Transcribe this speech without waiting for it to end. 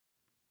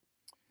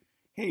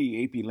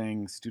Hey AP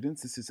Lang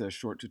students, this is a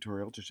short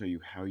tutorial to show you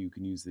how you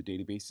can use the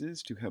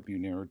databases to help you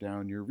narrow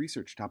down your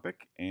research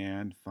topic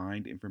and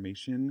find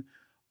information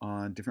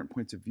on different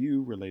points of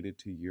view related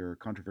to your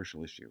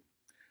controversial issue.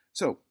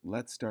 So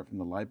let's start from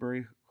the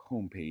library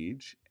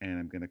homepage, and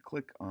I'm going to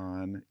click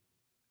on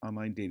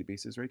online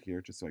databases right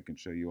here just so I can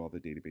show you all the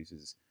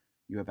databases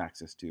you have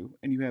access to.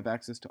 And you have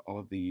access to all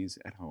of these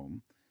at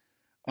home.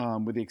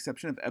 With the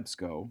exception of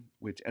EBSCO,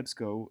 which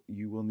EBSCO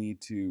you will need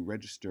to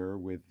register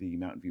with the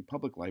Mountain View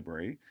Public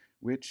Library,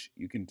 which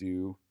you can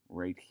do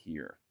right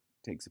here.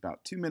 It takes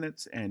about 2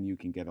 minutes and you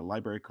can get a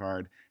library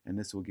card, and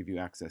this will give you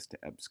access to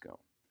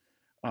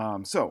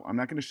EBSCO. So I'm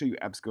not going to show you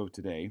EBSCO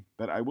today,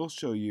 but I will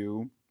show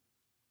you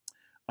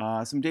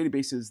some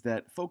databases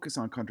that focus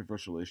on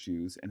controversial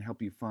issues and help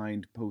you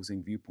find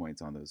opposing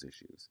viewpoints on those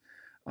issues.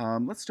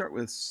 Let's start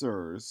with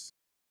SIRS.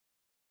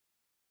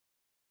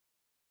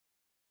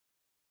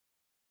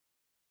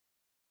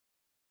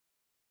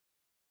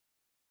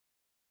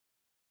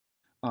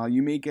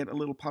 You may get a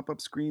little pop-up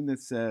screen that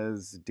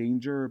says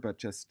danger, but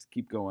just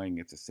keep going.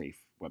 It's a safe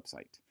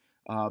website.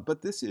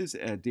 But this is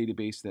a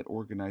database that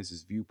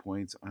organizes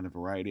viewpoints on a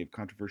variety of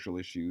controversial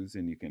issues,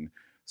 and you can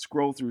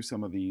scroll through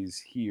some of these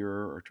here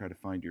or try to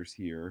find yours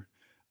here.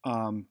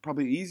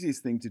 Probably the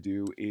easiest thing to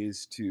do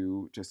is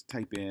to just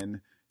type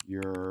in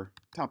your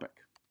topic.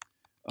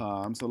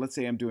 So let's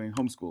say I'm doing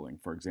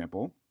homeschooling, for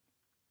example.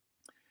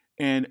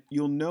 And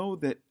you'll know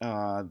that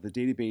the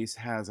database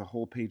has a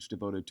whole page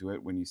devoted to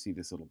it when you see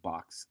this little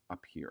box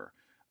up here.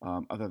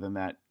 Other than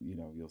that,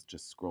 you'll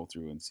just scroll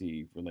through and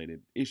see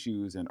related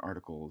issues and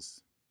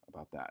articles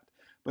about that.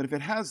 But if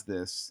it has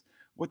this,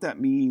 what that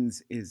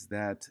means is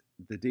that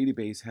the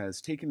database has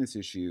taken this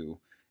issue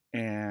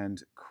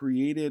and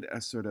created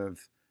a sort of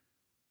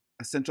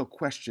essential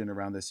question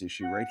around this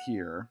issue right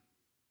here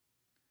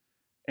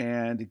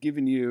and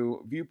given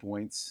you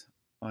viewpoints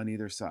on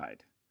either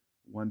side.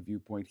 One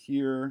viewpoint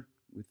here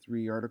with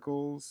 3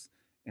 articles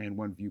and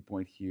one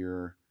viewpoint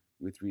here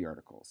with 3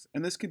 articles.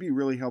 And this can be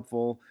really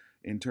helpful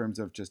in terms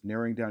of just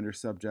narrowing down your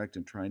subject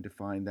and trying to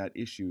find that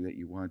issue that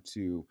you want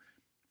to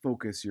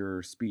focus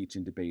your speech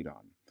and debate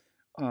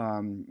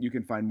on. You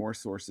can find more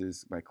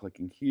sources by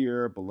clicking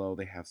here. Below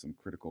they have some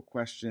critical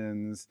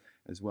questions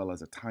as well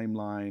as a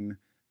timeline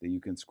that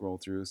you can scroll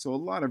through. So a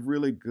lot of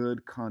really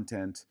good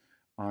content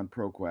on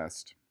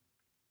ProQuest.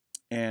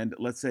 And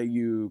let's say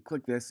you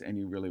click this and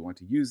you really want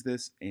to use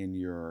this in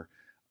your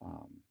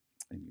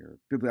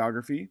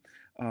bibliography.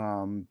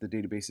 The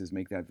databases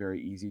make that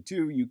very easy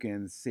too. You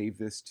can save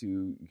this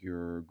to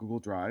your Google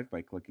Drive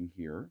by clicking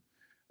here,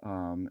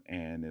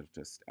 and it'll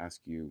just ask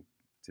you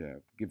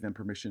to give them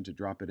permission to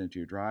drop it into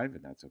your drive,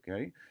 and that's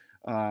okay.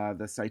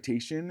 The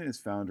citation is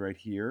found right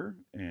here,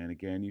 and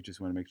again, you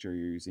just want to make sure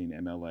you're using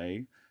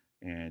MLA,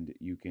 and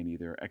you can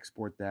either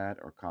export that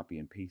or copy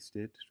and paste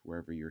it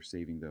wherever you're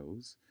saving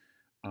those.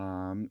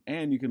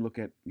 And you can look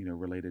at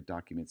related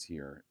documents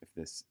here if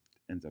this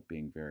ends up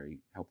being very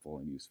helpful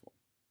and useful.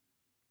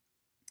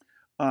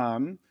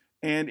 And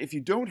if you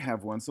don't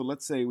have one, so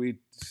let's say we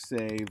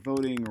say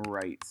voting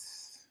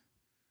rights.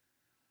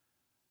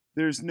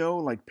 There's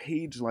no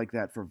page like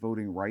that for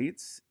voting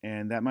rights,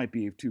 and that might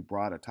be too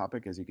broad a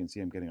topic. As you can see,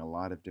 I'm getting a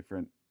lot of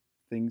different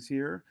things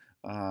here.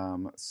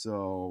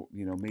 So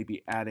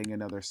maybe adding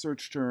another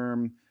search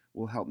term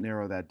will help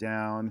narrow that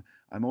down.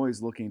 I'm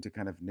always looking to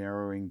kind of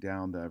narrowing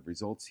down the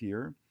results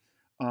here.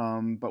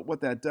 But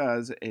what that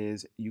does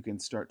is you can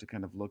start to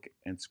kind of look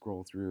and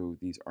scroll through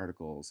these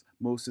articles.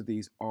 Most of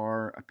these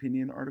are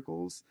opinion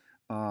articles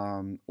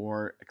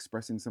or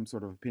expressing some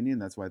sort of opinion.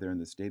 That's why they're in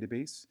this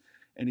database.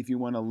 And if you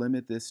want to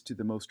limit this to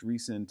the most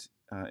recent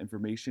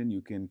information,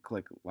 you can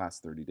click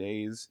last 30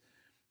 days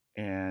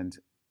and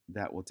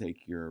that will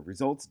take your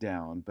results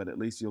down, but at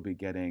least you'll be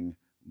getting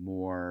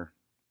more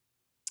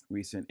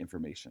recent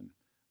information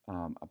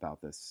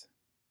about this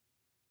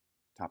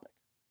topic.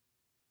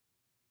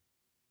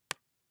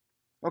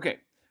 Okay,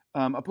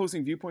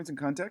 opposing viewpoints and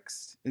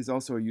context is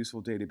also a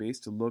useful database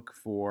to look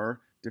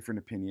for different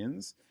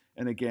opinions.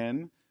 And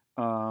again,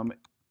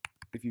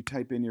 if you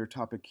type in your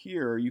topic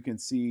here, you can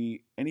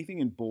see anything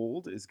in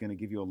bold is going to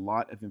give you a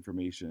lot of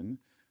information.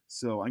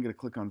 So I'm going to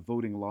click on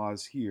voting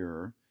laws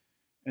here.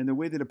 And the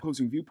way that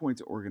opposing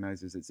viewpoints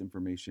organizes its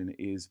information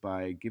is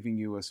by giving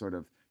you a sort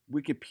of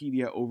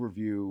Wikipedia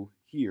overview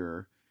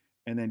here,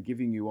 and then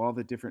giving you all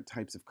the different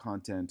types of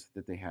content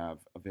that they have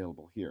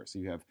available here. So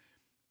you have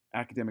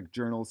academic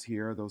journals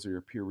here. Those are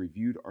your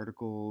peer-reviewed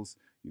articles.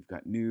 You've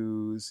got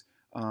news.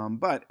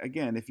 But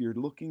again, if you're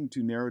looking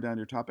to narrow down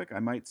your topic, I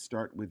might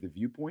start with the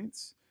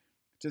viewpoints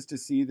just to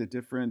see the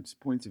different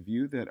points of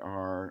view that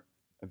are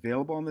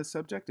available on this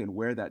subject and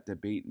where that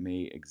debate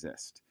may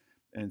exist.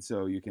 And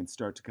so you can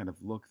start to kind of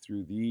look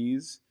through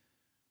these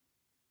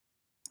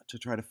to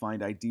try to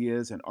find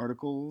ideas and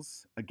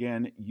articles.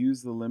 Again,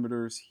 use the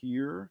limiters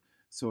here.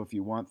 So if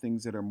you want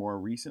things that are more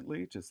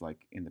recently, just like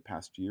in the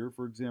past year,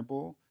 for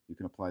example, you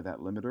can apply that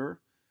limiter.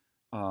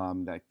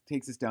 That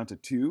takes us down to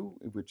 2,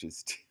 which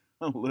is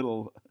a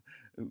little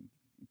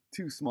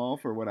too small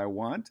for what I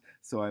want.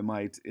 So I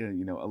might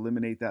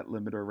eliminate that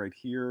limiter right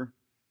here.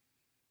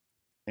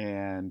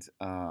 and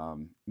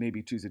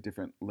maybe choose a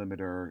different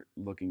limiter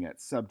looking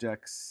at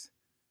subjects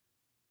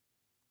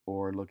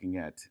or looking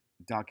at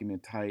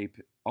document type.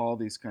 All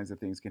these kinds of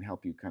things can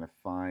help you kind of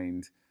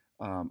find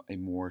a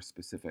more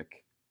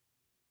specific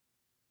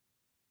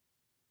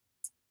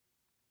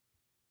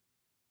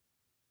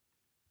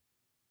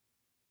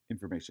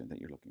information that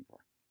you're looking for.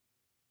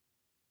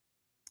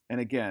 And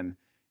again,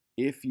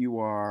 if you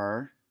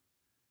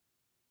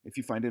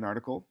find an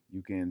article,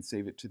 you can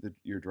save it to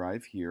your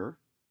drive here,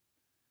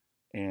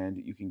 and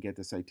you can get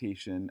the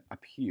citation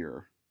up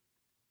here.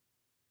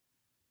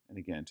 And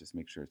again, just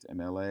make sure it's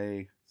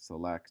MLA,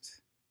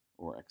 select,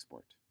 or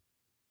export.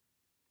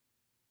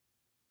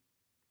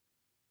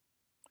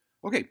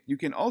 Okay, you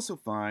can also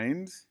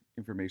find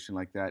information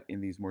like that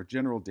in these more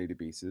general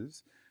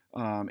databases.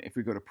 If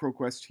we go to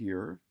ProQuest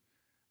here,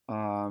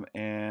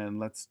 and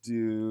let's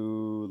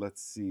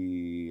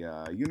see,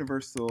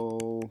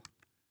 universal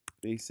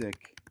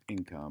basic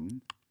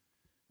income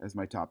as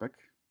my topic.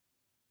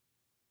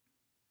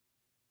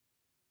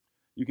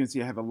 You can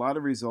see I have a lot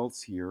of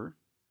results here,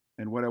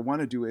 and what I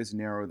want to do is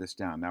narrow this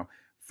down. Now,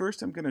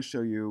 first I'm going to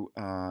show you,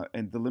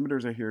 and the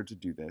limiters are here to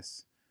do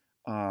this.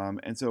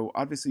 And so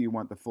obviously you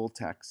want the full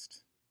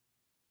text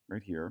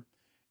right here.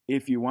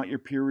 If you want your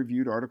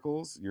peer-reviewed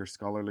articles, your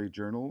scholarly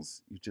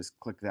journals, you just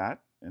click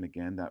that. And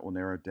again, that will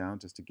narrow it down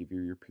just to give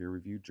you your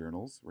peer-reviewed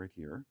journals right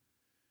here.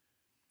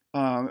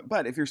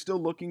 But if you're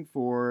still looking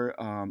for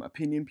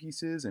opinion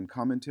pieces and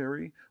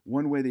commentary,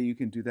 one way that you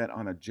can do that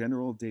on a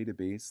general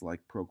database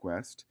like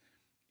ProQuest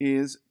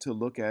is to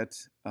look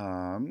at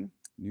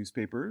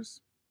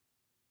newspapers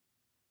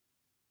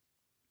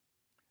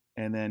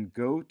and then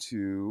go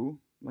to,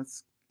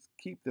 let's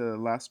keep the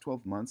last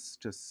 12 months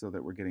just so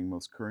that we're getting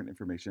most current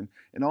information.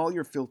 And all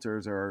your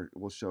filters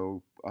will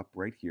show up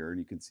right here, and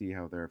you can see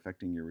how they're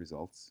affecting your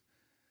results.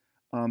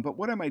 But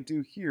what I might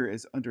do here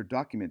is under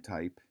document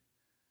type,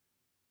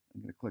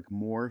 I'm going to click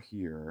more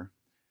here.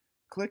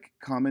 Click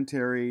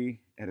commentary,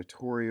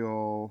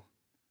 editorial,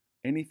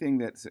 anything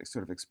that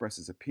sort of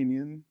expresses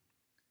opinion,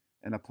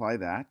 and apply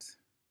that.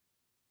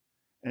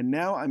 And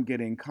now I'm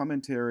getting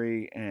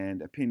commentary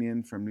and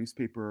opinion from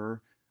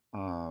newspaper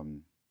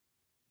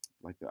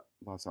like the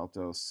Los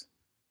Angeles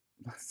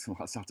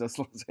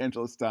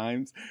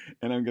Times.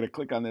 And I'm going to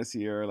click on this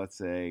here. Let's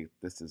say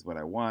this is what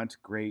I want.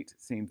 Great.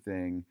 Same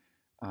thing.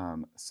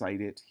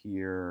 Cite it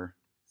here.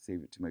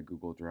 Save it to my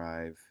Google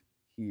Drive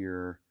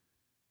here.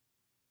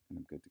 And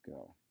I'm good to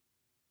go.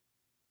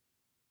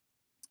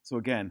 So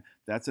again,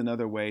 that's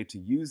another way to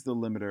use the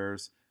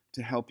limiters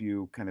to help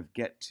you kind of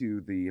get to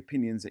the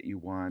opinions that you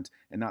want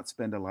and not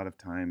spend a lot of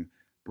time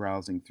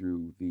browsing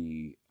through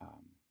the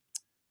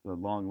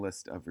long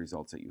list of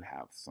results that you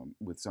have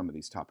with some of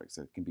these topics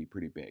that can be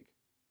pretty big.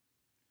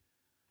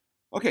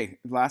 Okay,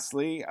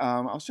 lastly,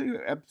 I'll show you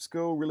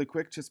EBSCO really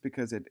quick just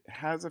because it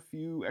has a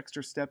few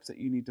extra steps that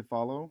you need to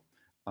follow.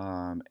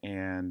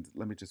 And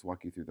let me just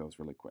walk you through those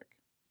really quick.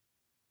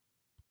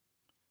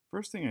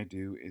 First thing I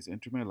do is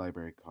enter my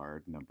library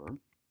card number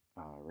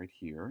right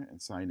here and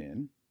sign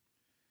in.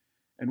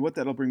 And what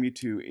that'll bring me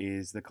to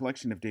is the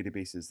collection of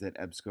databases that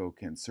EBSCO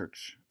can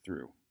search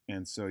through.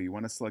 And so you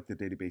want to select the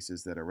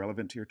databases that are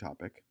relevant to your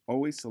topic.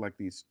 Always select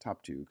these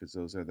top two because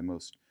those are the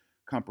most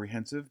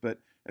comprehensive. But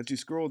as you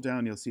scroll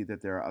down, you'll see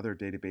that there are other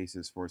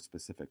databases for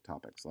specific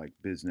topics like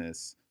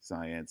business,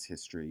 science,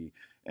 history.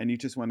 And you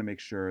just want to make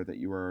sure that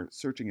you are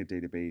searching a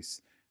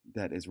database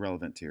that is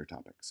relevant to your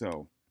topic.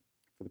 So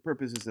for the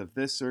purposes of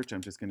this search,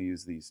 I'm just going to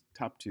use these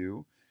top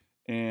two.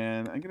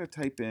 And I'm going to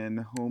type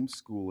in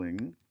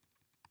homeschooling.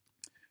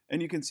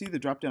 And you can see the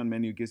drop-down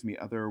menu gives me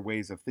other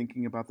ways of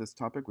thinking about this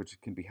topic,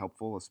 which can be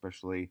helpful,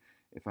 especially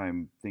if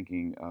I'm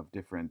thinking of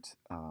different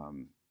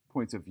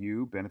points of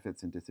view.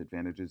 Benefits and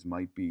disadvantages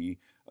might be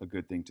a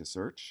good thing to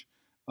search.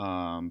 But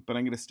I'm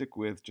going to stick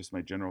with just my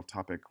general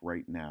topic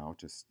right now,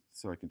 just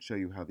so I can show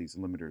you how these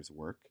limiters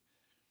work.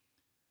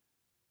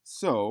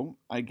 So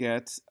I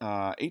get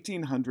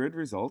 1,800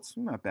 results,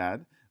 not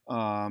bad.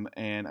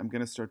 And I'm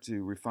going to start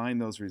to refine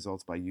those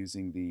results by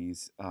using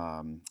these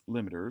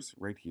limiters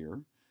right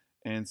here.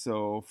 And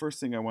so first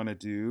thing I want to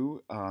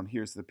do,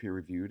 here's the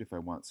peer-reviewed if I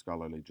want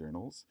scholarly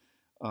journals.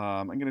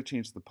 I'm going to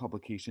change the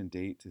publication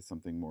date to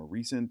something more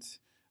recent,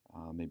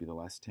 maybe the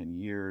last 10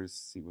 years,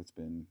 see what's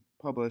been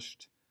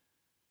published.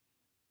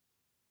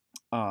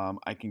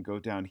 I can go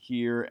down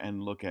here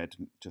and look at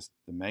just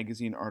the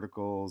magazine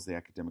articles, the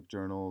academic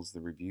journals,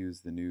 the reviews,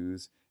 the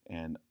news,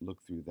 and look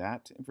through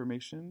that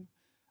information.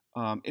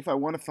 If I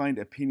want to find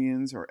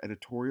opinions or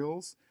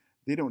editorials,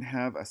 they don't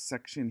have a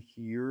section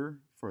here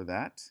for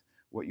that.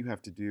 What you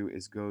have to do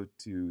is go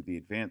to the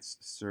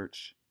advanced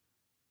search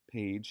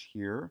page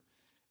here,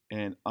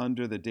 and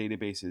under the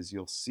databases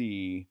you'll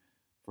see,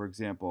 for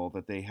example,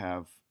 that they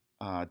have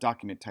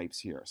document types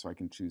here. So I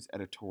can choose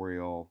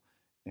editorial,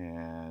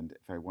 and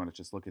if I want to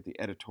just look at the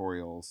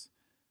editorials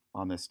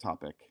on this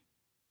topic,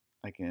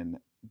 I can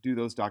do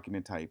those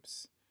document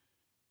types,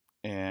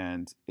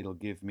 and it'll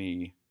give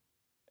me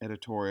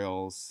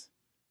editorials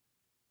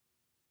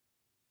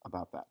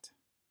about that.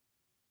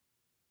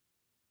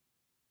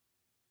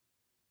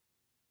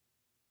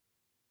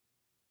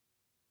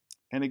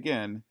 And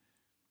again,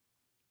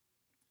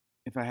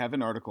 if I have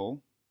an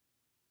article,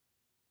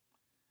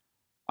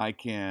 I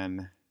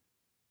can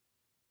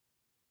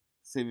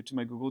save it to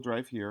my Google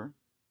Drive here.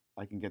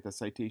 I can get the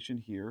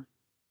citation here.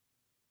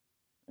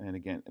 And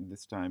again, and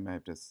this time I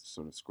have to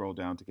sort of scroll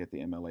down to get the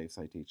MLA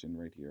citation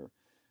right here.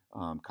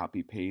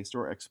 Copy, paste,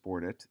 or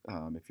export it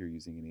if you're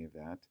using any of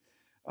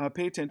that.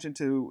 Pay attention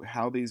to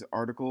how these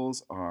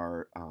articles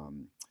are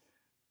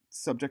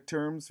subject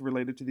terms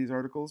related to these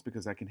articles,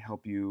 because that can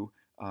help you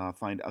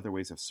find other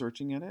ways of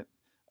searching in it.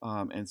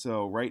 And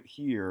so right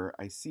here,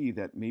 I see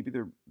that maybe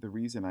the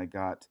reason I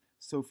got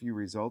so few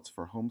results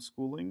for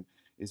homeschooling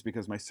is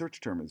because my search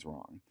term is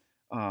wrong.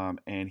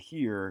 And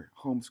here,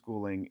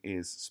 homeschooling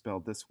is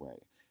spelled this way.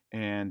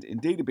 And in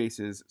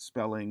databases,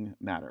 spelling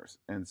matters.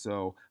 And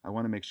so I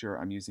want to make sure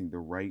I'm using the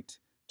right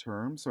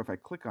term. So if I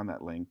click on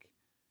that link,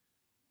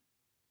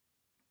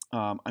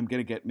 I'm going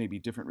to get maybe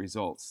different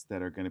results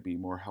that are going to be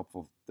more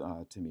helpful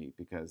to me,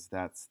 because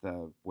that's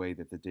the way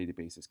that the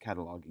database is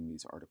cataloging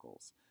these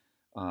articles.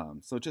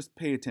 So just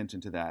pay attention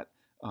to that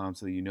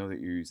so that you know that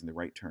you're using the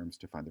right terms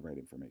to find the right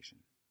information.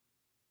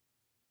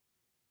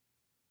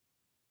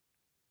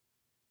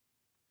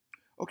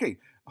 Okay,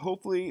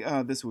 hopefully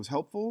this was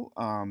helpful.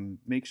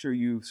 Make sure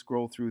you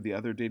scroll through the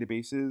other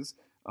databases.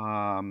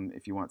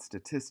 If you want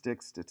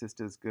statistics,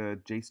 Statista is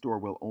good.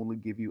 JSTOR will only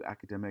give you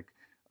academic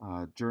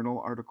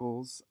journal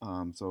articles.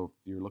 So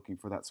if you're looking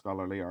for that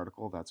scholarly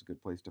article, that's a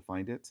good place to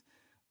find it.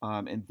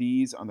 And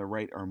these on the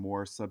right are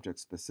more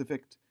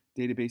subject-specific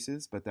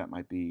databases, but that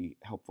might be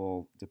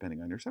helpful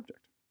depending on your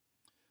subject.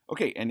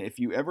 Okay, and if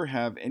you ever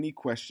have any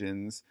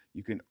questions,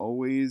 you can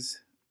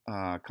always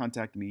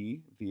contact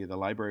me via the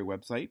library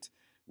website.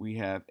 We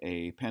have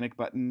a panic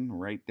button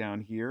right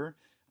down here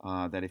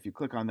that if you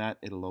click on that,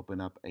 it'll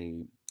open up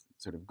a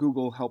sort of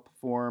Google help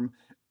form,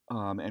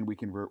 and we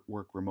can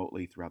work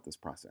remotely throughout this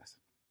process.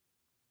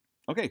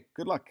 Okay,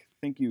 good luck.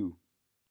 Thank you.